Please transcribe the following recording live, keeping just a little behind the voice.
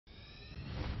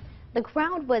The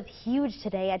crowd was huge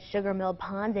today at Sugar Mill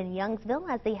Pond in Youngsville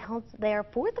as they held their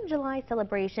 4th of July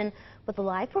celebration with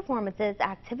live performances,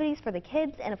 activities for the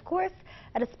kids, and of course,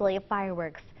 a display of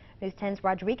fireworks. News 10's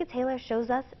Rodriguez Taylor shows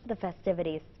us the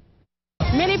festivities.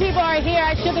 Many people are here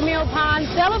at Sugar Mill Pond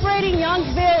celebrating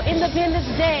Youngsville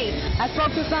Independence Day. I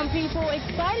spoke to some people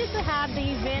excited to have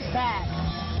the event back.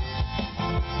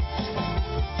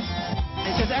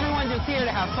 It's just everyone just here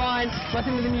to have fun,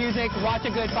 listen to the music, watch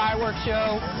a good fireworks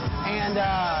show, and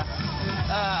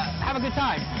have a good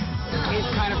time. It's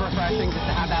kind of refreshing just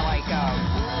to have that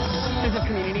sense of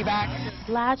community back.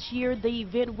 Last year, the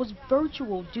event was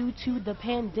virtual due to the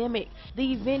pandemic.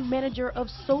 The event manager of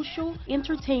Social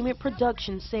Entertainment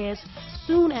Production says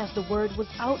soon as the word was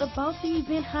out about the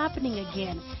event happening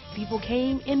again, people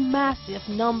came in massive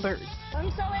numbers.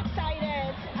 I'm so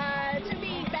excited to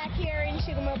be back here in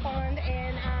Sugar Mill Pond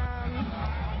and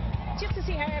just to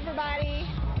see how everybody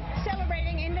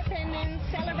celebrating independence,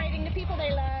 celebrating the people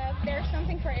they love. There's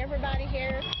something for everybody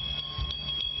here.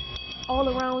 All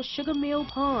around Sugar Mill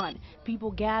Pond,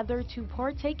 people gather to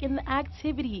partake in the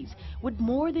activities with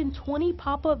more than 20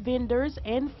 pop-up vendors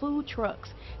and food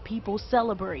trucks. People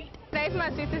celebrate. Today's my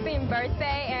sister's 16th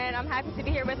birthday, and I'm happy to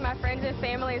be here with my friends and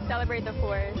family and celebrate the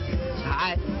 4th.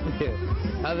 Hi.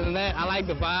 Other than that, I like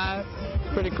the vibe.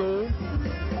 Pretty cool.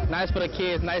 Nice for the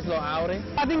kids, nice little outing.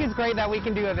 I think it's great that we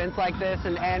can do events like this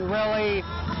and really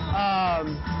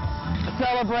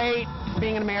celebrate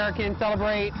being an American,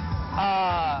 celebrate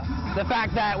the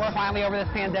fact that we're finally over this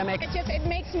pandemic. It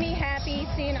makes me happy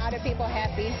seeing other people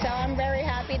happy. So I'm very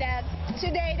happy that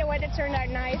today the weather turned out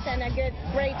nice and a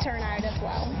great turnout as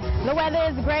well. The weather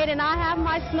is great and I have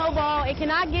my snowball. It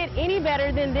cannot get any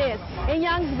better than this. In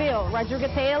Youngsville,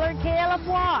 Rodriguez Taylor,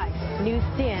 KLFY, News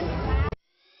 10.